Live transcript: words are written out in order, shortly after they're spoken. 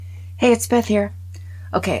Hey, it's Beth here.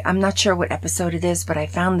 Okay, I'm not sure what episode it is, but I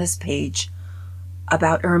found this page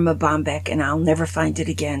about Irma Bombeck, and I'll never find it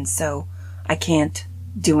again, so I can't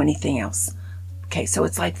do anything else. Okay, so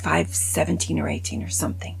it's like 517 or 18 or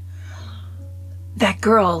something. That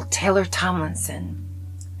girl, Taylor Tomlinson,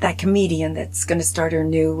 that comedian that's going to start her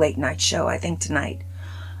new late night show, I think tonight.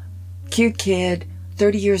 Cute kid,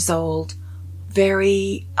 30 years old,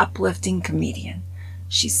 very uplifting comedian.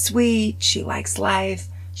 She's sweet, she likes life,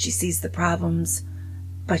 she sees the problems,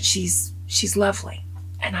 but she's lovely.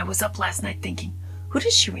 And I was up last night thinking, who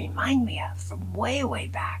does she remind me of from way, way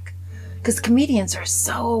back? Because comedians are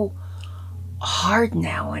so hard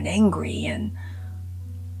now and angry, and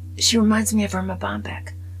she reminds me of Irma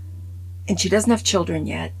Bombeck. And she doesn't have children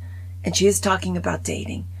yet, and she is talking about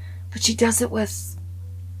dating, but she does it with,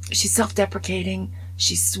 she's self-deprecating,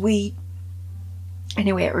 she's sweet.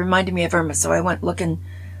 Anyway, it reminded me of Irma, so I went looking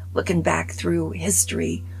back through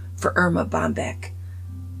history for Irma Bombeck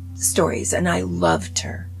stories, and I loved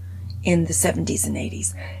her in the 70s and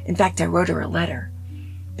 80s. In fact, I wrote her a letter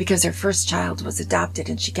because her first child was adopted,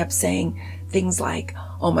 and she kept saying things like,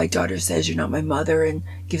 oh, my daughter says you're not my mother, and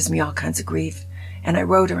gives me all kinds of grief. And I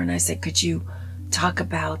wrote her and I said, could you talk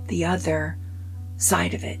about the other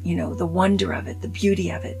side of it, you know, the wonder of it, the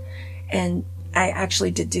beauty of it? And I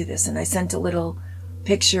actually did do this, and I sent a little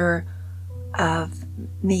picture of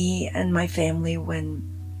me and my family when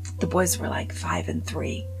the boys were like 5 and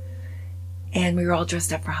 3, and we were all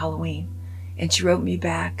dressed up for Halloween. And she wrote me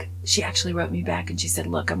back. She actually wrote me back, and she said,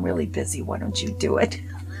 look, I'm really busy, why don't you do it?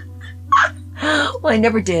 Well, I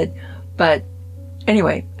never did, but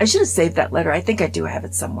anyway, I should have saved that letter. I think I do have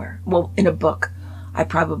it somewhere. Well, in a book I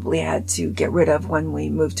probably had to get rid of when we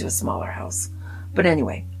moved to a smaller house. But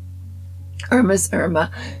anyway, Irma's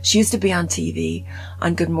Irma. She used to be on TV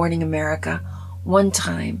on Good Morning America. One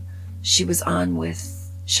time she was on with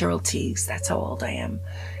Cheryl Tiegs, that's how old I am,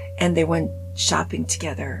 and they went shopping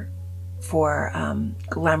together for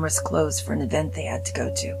glamorous clothes for an event they had to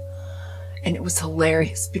go to. And it was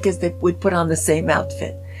hilarious because they would put on the same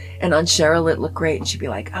outfit. And on Cheryl, it looked great. And she'd be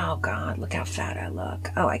like, oh, God, look how fat I look.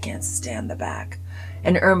 Oh, I can't stand the back.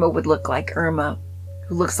 And Irma would look like Irma,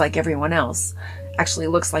 who looks like everyone else, actually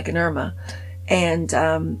looks like an Irma.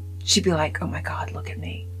 And she'd be like, oh, my God, look at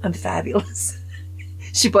me. I'm fabulous.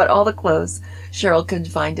 She bought all the clothes. Cheryl couldn't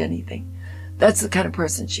find anything. That's the kind of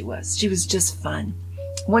person she was. She was just fun.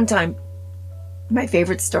 One time, my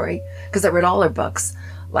favorite story, because I read all her books,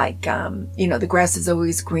 like, the grass is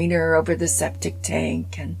always greener over the septic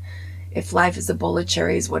tank, and if life is a bowl of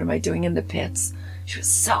cherries, what am I doing in the pits? She was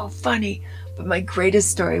so funny. But my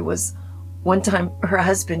greatest story was one time her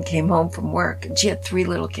husband came home from work, and she had 3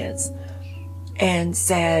 little kids, and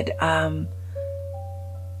said,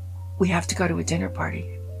 we have to go to a dinner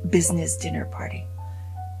party, business dinner party.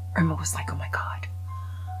 Irma was like, oh my God.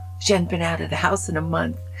 She hadn't been out of the house in a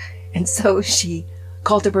month. And so she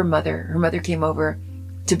called up her mother. Her mother came over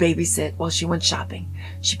to babysit while she went shopping.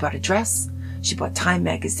 She bought a dress. She bought Time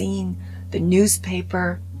magazine, the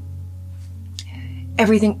newspaper,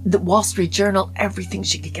 everything, the Wall Street Journal, everything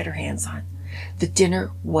she could get her hands on. The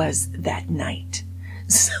dinner was that night.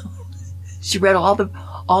 So she read all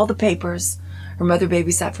the papers. Her mother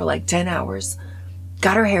babysat for like 10 hours,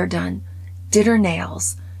 got her hair done, did her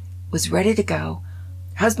nails, was ready to go.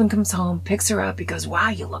 Husband comes home, picks her up. He goes, wow,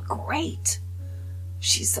 you look great.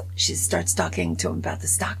 She starts talking to him about the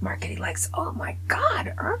stock market. He likes, oh my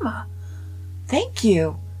God, Irma, thank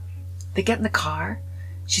you. They get in the car.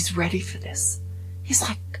 She's ready for this. He's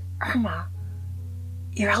like, Irma,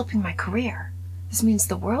 you're helping my career. This means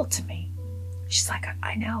the world to me. She's like,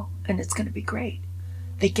 I know, and it's going to be great.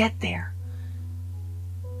 They get there.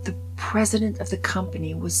 The president of the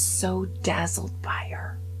company was so dazzled by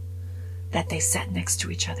her that they sat next to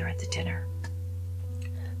each other at the dinner.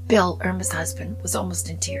 Bill, Irma's husband, was almost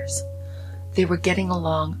in tears. They were getting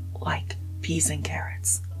along like peas and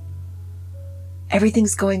carrots.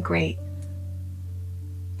 Everything's going great.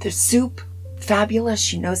 The soup, fabulous.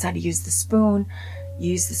 She knows how to use the spoon.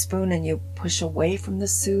 You use the spoon and you push away from the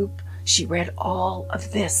soup. She read all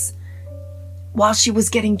of this. While she was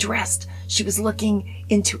getting dressed, she was looking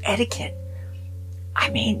into etiquette. I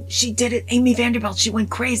mean, she did it. Amy Vanderbilt, she went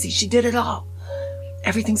crazy. She did it all.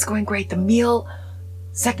 Everything's going great. The meal,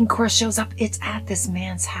 second course shows up. It's at this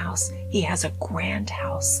man's house. He has a grand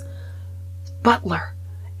house. Butler.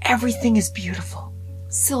 Everything is beautiful.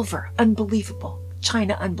 Silver, unbelievable.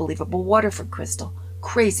 China, unbelievable. Waterford crystal,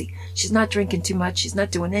 crazy. She's not drinking too much. She's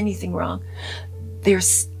not doing anything wrong.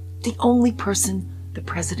 There's the only person the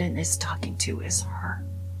president is talking to is her.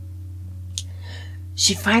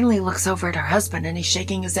 She finally looks over at her husband, and he's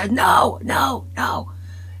shaking his head. No, no, no.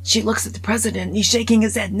 she looks at the president and he's shaking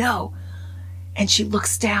his head no. And she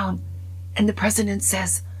looks down and the president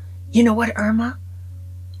says, "You know what, Irma?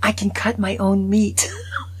 I can cut my own meat."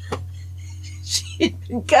 She had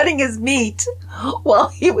been cutting his meat while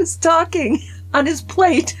he was talking on his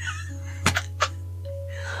plate.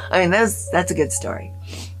 I mean, that's a good story.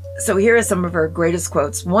 So here are some of her greatest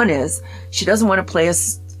quotes. One is, she doesn't want to play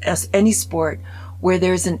any sport where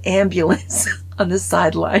there's an ambulance on the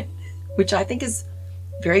sideline, which I think is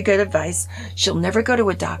very good advice. She'll never go to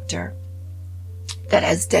a doctor that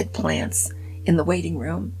has dead plants in the waiting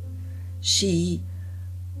room. She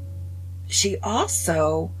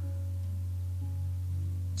also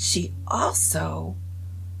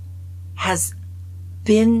has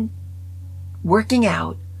been working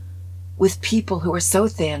out with people who are so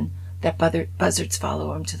thin that buzzards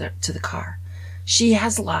follow them to the car. She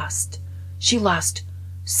lost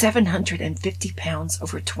 750 pounds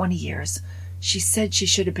over 20 years. She said she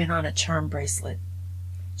should have been on a charm bracelet.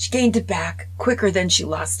 She gained it back quicker than she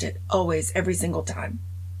lost it, always, every single time.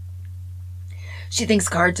 She thinks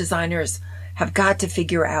car designers have got to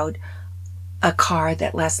figure out a car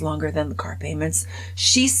that lasts longer than the car payments.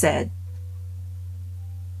 She said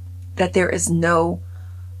that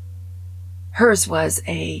hers was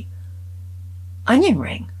a onion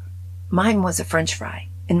ring. Mine was a French fry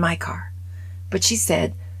in my car. But she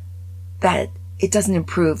said that it doesn't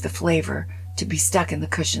improve the flavor to be stuck in the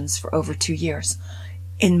cushions for over 2 years.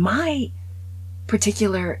 In my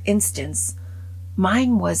particular instance,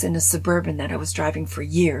 mine was in a Suburban that I was driving for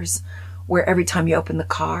years, where every time you open the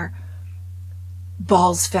car,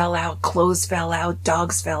 balls fell out, clothes fell out,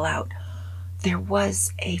 dogs fell out. There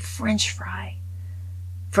was a French fry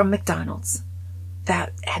from McDonald's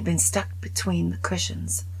that had been stuck between the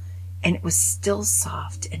cushions, and it was still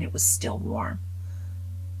soft and it was still warm.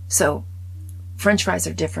 So French fries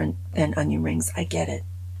are different than onion rings. I get it.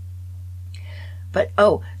 But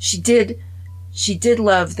she did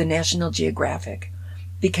love the National Geographic,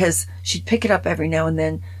 because she'd pick it up every now and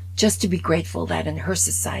then just to be grateful that in her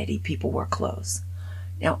society people wore clothes.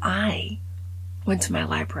 Now, I went to my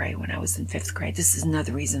library when I was in 5th grade. This is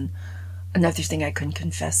another thing I couldn't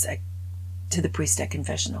confess to the priest at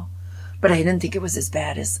confessional. But I didn't think it was as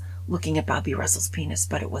bad as looking at Bobby Russell's penis,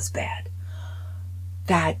 but it was bad.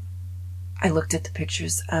 That I looked at the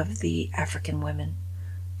pictures of the African women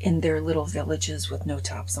in their little villages with no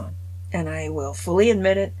tops on. And I will fully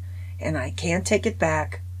admit it, and I can't take it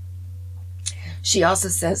back. She also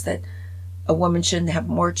says that a woman shouldn't have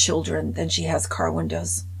more children than she has car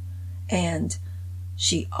windows. And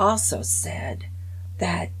she also said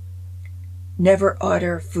that never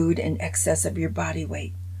order food in excess of your body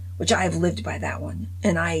weight, which I've lived by that one.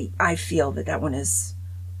 And I feel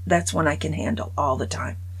that's one I can handle all the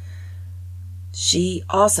time. She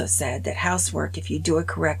also said that housework, if you do it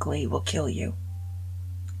correctly, will kill you.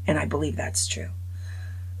 And I believe that's true.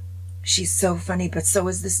 She's so funny, but so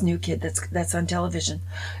is this new kid that's on television.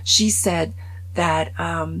 She said that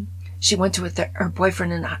she went to her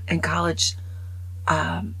boyfriend in college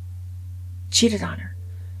cheated on her.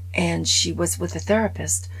 And she was with a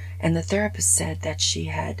therapist, and the therapist said that she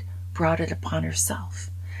had brought it upon herself.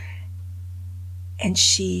 And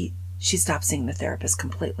she stopped seeing the therapist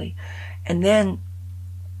completely. And then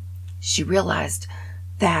she realized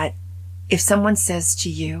that if someone says to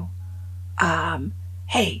you,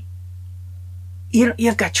 hey,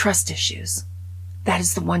 you've got trust issues, that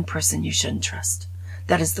is the one person you shouldn't trust.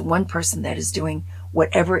 That is the one person that is doing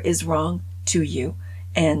whatever is wrong to you.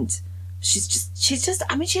 And she has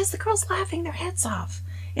the girls laughing their heads off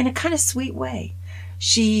in a kind of sweet way.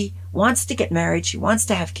 She wants to get married. She wants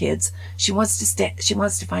to have kids. She wants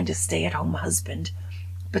to find a stay-at-home husband,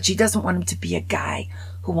 but she doesn't want him to be a guy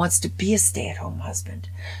who wants to be a stay-at-home husband.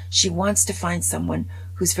 She wants to find someone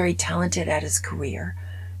who's very talented at his career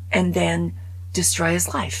and then destroy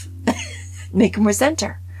his life, make him resent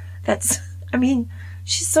her.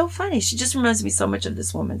 She's so funny. She just reminds me so much of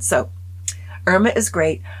this woman. So Irma is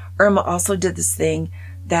great. Irma also did this thing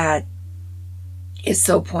that is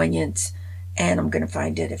so poignant, and I'm going to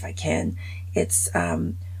find it if I can. It's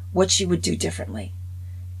what she would do differently.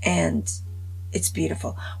 And it's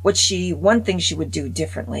beautiful. One thing she would do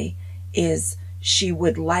differently is she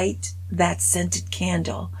would light that scented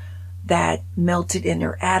candle that melted in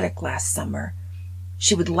her attic last summer.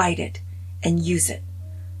 She would light it and use it.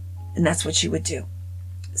 And that's what she would do.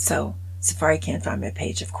 So Safari can't find my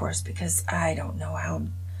page, of course, because I don't know how.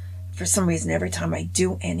 For some reason, every time I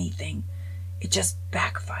do anything, it just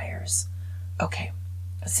backfires. Okay,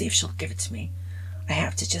 let's see if she'll give it to me. I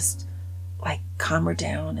have to just calm her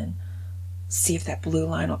down and see if that blue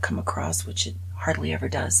line will come across, which it hardly ever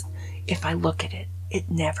does if I look at it it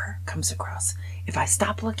never comes across. If I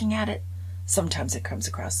stop looking at it, sometimes it comes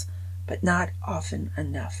across, but not often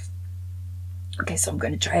enough. Okay, so I'm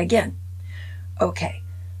going to try again. Okay,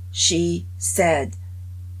 she said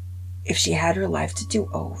if she had her life to do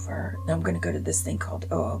over, now I'm going to go to this thing called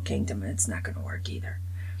OO Kingdom, and it's not going to work either.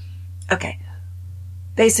 Okay,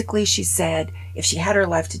 basically she said if she had her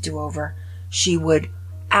life to do over, she would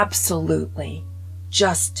absolutely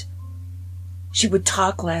she would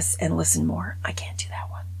talk less and listen more. I can't do that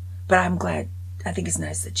one, but I'm glad. I think it's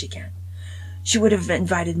nice that she can. She would have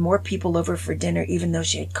invited more people over for dinner, even though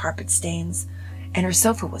she had carpet stains and her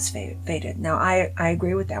sofa was faded. Now, I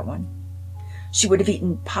agree with that one. She would have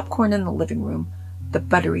eaten popcorn in the living room, the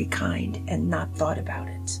buttery kind, and not thought about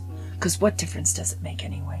it. Because what difference does it make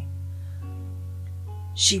anyway?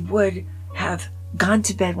 She would have gone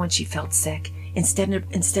to bed when she felt sick, instead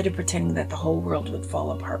of pretending that the whole world would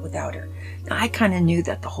fall apart without her. Now, I kind of knew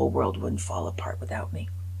that the whole world wouldn't fall apart without me.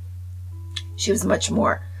 She was much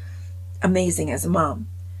more amazing as a mom.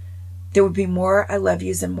 There would be more I love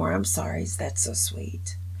yous and more I'm sorries. That's so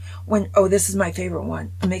sweet. This is my favorite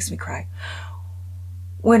one. It makes me cry.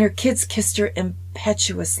 When her kids kissed her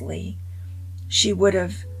impetuously, she would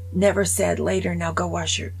have never said later, now go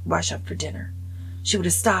wash up for dinner. She would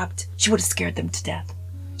have stopped. She would have scared them to death.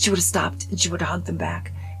 She would have stopped and she would have hugged them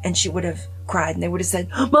back and she would have cried and they would have said,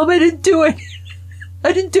 Mom, I didn't do it.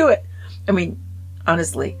 I didn't do it. I mean,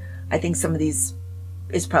 honestly, I think some of these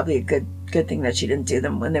is probably a good thing that she didn't do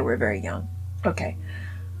them when they were very young. Okay.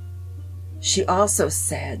 She also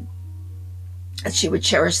said that she would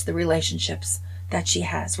cherish the relationships that she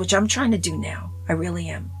has, which I'm trying to do now. I really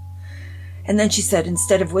am. And then she said,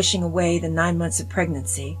 instead of wishing away the 9 months of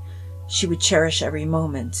pregnancy, she would cherish every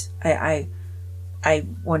moment. I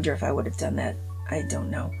wonder if I would have done that. I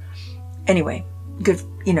don't know. Anyway, good,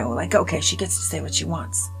 okay, she gets to say what she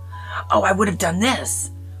wants. Oh, I would have done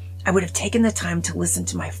this. I would have taken the time to listen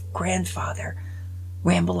to my grandfather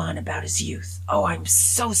ramble on about his youth. Oh, I'm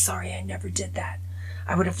so sorry I never did that.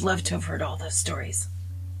 I would have loved to have heard all those stories.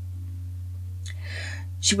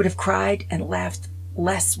 She would have cried and laughed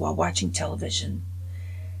less while watching television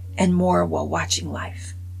and more while watching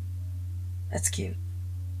life. That's cute.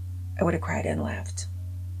 I would have cried and laughed.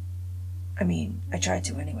 I mean, I tried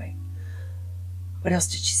to anyway. What else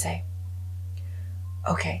did she say?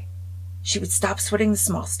 Okay. She would stop sweating the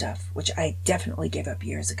small stuff, which I definitely gave up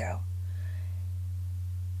years ago.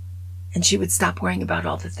 And she would stop worrying about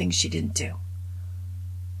all the things she didn't do.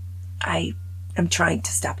 I am trying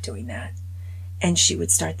to stop doing that. And she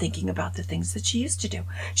would start thinking about the things that she used to do.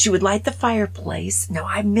 She would light the fireplace. Now,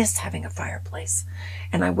 I miss having a fireplace.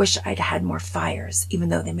 And I wish I'd had more fires, even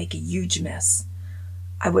though they make a huge mess.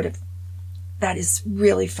 That is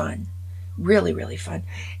really fun. Really, really fun.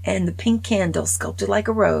 And the pink candle sculpted like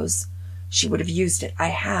a rose, she would have used it. I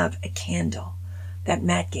have a candle that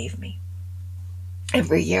Matt gave me.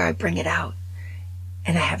 Every year I bring it out,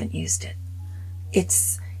 and I haven't used it.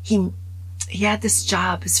 He had this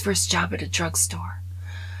job, his first job at a drugstore.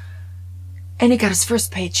 And he got his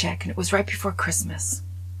first paycheck, and it was right before Christmas.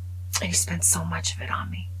 And he spent so much of it on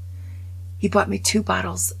me. He bought me 2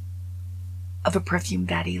 bottles of a perfume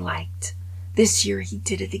that he liked. This year he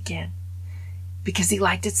did it again. Because he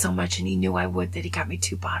liked it so much and he knew I would, that he got me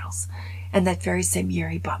 2 bottles. And that very same year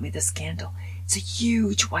he bought me this candle. It's a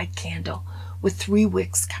huge white candle with 3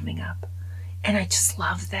 wicks coming up. And I just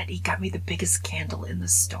love that he got me the biggest candle in the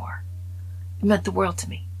store. It meant the world to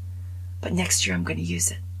me. But next year I'm going to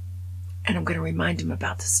use it. And I'm going to remind him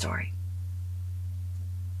about the story.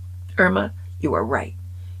 Irma, you are right.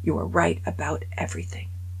 You are right about everything.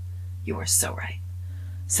 You are so right.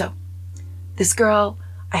 So, this girl,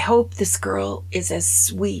 I hope this girl is as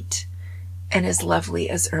sweet and as lovely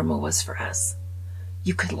as Irma was for us.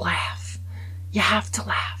 You could laugh. You have to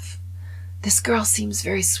laugh. This girl seems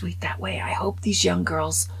very sweet that way. I hope these young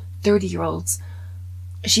girls, 30-year-olds,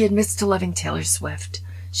 she admits to loving Taylor Swift.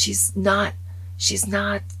 She's not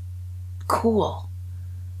cool.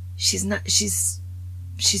 She's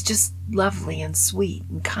just lovely and sweet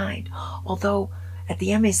and kind. Although at the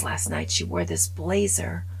Emmys last night, she wore this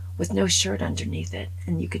blazer with no shirt underneath it,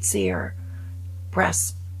 and you could see her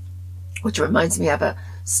breasts, which reminds me of a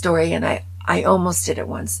story, and I almost did it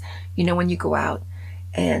once. You know, when you go out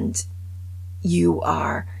and you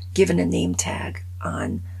are given a name tag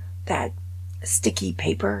on that sticky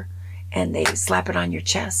paper, and they slap it on your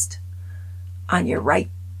chest, on your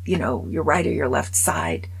right, your right or your left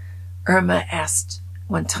side. Irma asked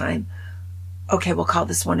one time, okay, we'll call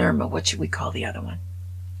this one Irma. What should we call the other one?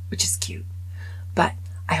 Which is cute. But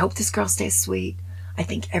I hope this girl stays sweet. I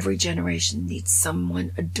think every generation needs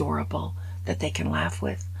someone adorable that they can laugh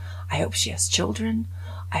with. I hope she has children.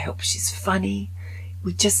 I hope she's funny.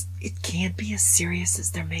 It can't be as serious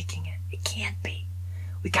as they're making it. It can't be.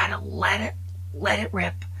 We gotta let it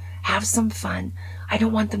rip. Have some fun. I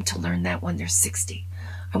don't want them to learn that when they're 60.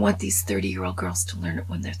 I want these 30-year-old girls to learn it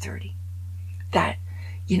when they're 30. That,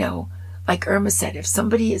 like Irma said, if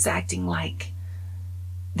somebody is acting like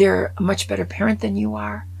they're a much better parent than you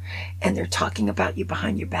are, and they're talking about you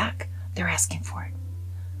behind your back, they're asking for it.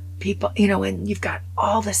 People, and you've got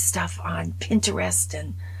all this stuff on Pinterest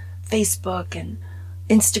and Facebook and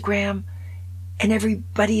Instagram, and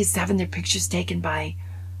everybody is having their pictures taken by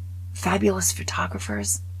fabulous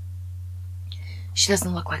photographers. She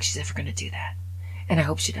doesn't look like she's ever going to do that. And I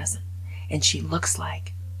hope she doesn't. And she looks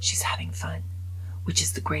like she's having fun, which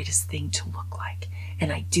is the greatest thing to look like.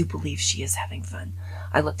 And I do believe she is having fun.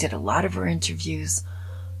 I looked at a lot of her interviews.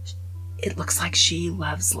 It looks like she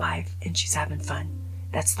loves life and she's having fun.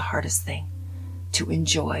 That's the hardest thing, to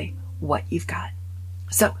enjoy what you've got.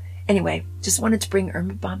 So anyway, just wanted to bring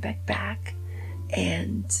Irma Bombeck back.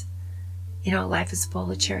 And, life is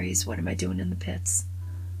full of cherries. What am I doing in the pits?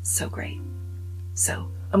 So great. So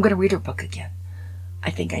I'm going to read her book again. I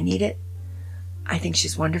think I need it. I think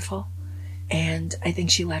she's wonderful. And I think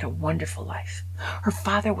she led a wonderful life. Her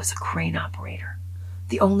father was a crane operator,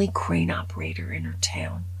 the only crane operator in her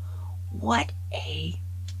town. What a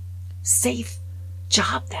safe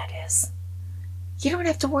job that is. You don't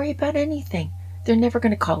have to worry about anything. They're never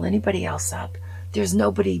going to call anybody else up. There's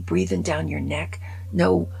nobody breathing down your neck.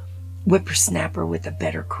 No whippersnapper with a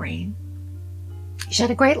better crane. She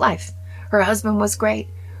had a great life. Her husband was great.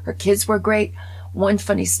 Her kids were great. One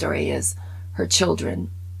funny story is her children,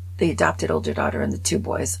 the adopted older daughter and the two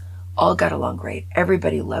boys, all got along great.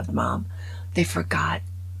 Everybody loved Mom. They forgot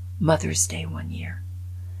Mother's Day one year.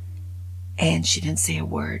 And she didn't say a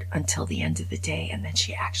word until the end of the day, and then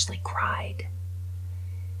she actually cried.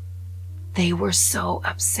 They were so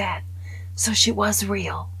upset. So she was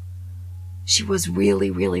real. She was really,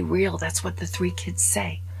 really real. That's what the three kids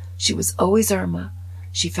say. She was always Irma.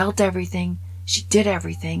 She felt everything. She did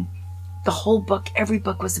everything. The whole book, every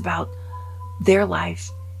book was about their life.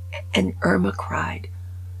 And Irma cried.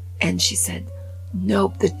 And she said,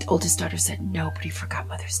 nope, the oldest daughter said, nobody forgot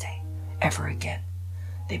Mother's Day ever again.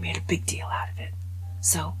 They made a big deal out of it.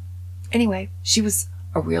 So anyway, she was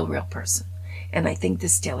a real person. And I think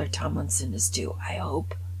this Taylor Tomlinson is too. I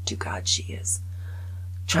hope to God she is.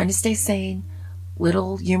 Trying to stay sane.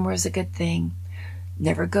 Little humor is a good thing.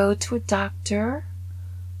 Never go to a doctor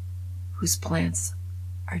whose plants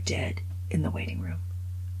are dead in the waiting room.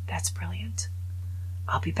 That's brilliant.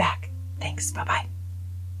 I'll be back. Thanks. Bye-bye.